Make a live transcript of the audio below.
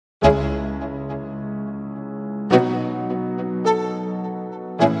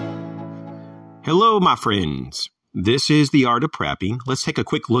Hello, my friends. This is the art of prepping. Let's take a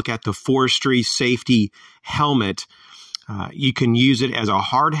quick look at the Forestry safety helmet. You can use it as a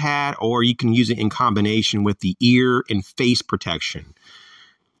hard hat, or you can use it in combination with the ear and face protection.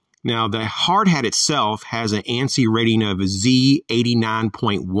 Now, the hard hat itself has an ANSI rating of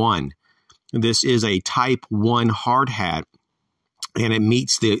Z89.1. This is a Type 1 hard hat, and it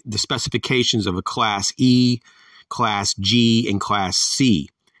meets the specifications of a Class E, Class G, and Class C.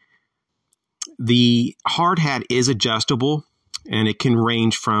 The hard hat is adjustable, and it can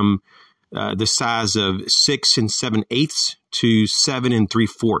range from the size of 6 7/8 to 7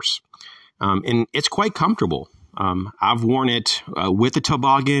 3/4. And it's quite comfortable. I've worn it with a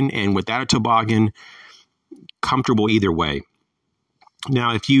toboggan and without a toboggan, comfortable either way.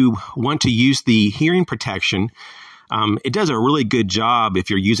 Now, if you want to use the hearing protection, it does a really good job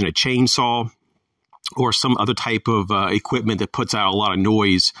if you're using a chainsaw or some other type of equipment that puts out a lot of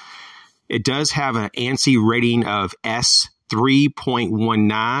noise. It does have an ANSI rating of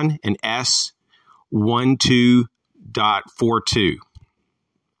S3.19 and S12.42.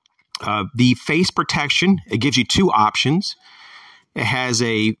 The face protection, it gives you two options. It has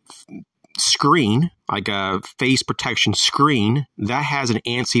a screen, like a face protection screen, that has an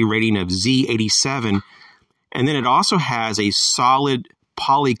ANSI rating of Z87. And then it also has a solid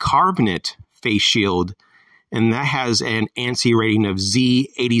polycarbonate face shield, and that has an ANSI rating of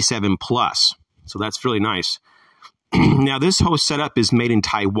Z87+. So that's really nice. Now, this whole setup is made in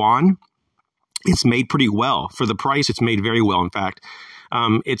Taiwan. It's made pretty well. For the price, it's made very well, in fact.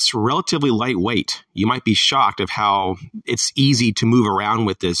 It's relatively lightweight. You might be shocked of how it's easy to move around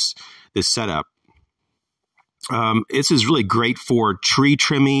with this setup. This is really great for tree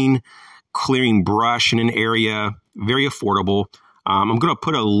trimming, clearing brush in an area. Very affordable. I'm going to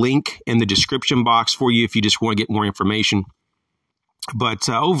put a link in the description box for you if you just want to get more information. But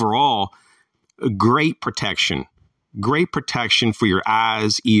overall, great protection. Great protection for your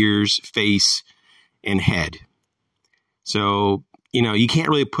eyes, ears, face, and head. So, you can't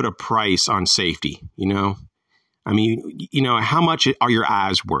really put a price on safety, I mean, how much are your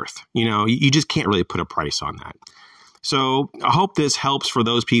eyes worth? You just can't really put a price on that. So I hope this helps for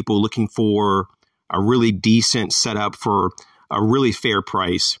those people looking for a really decent setup for a really fair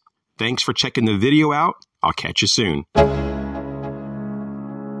price. Thanks for checking the video out. I'll catch you soon.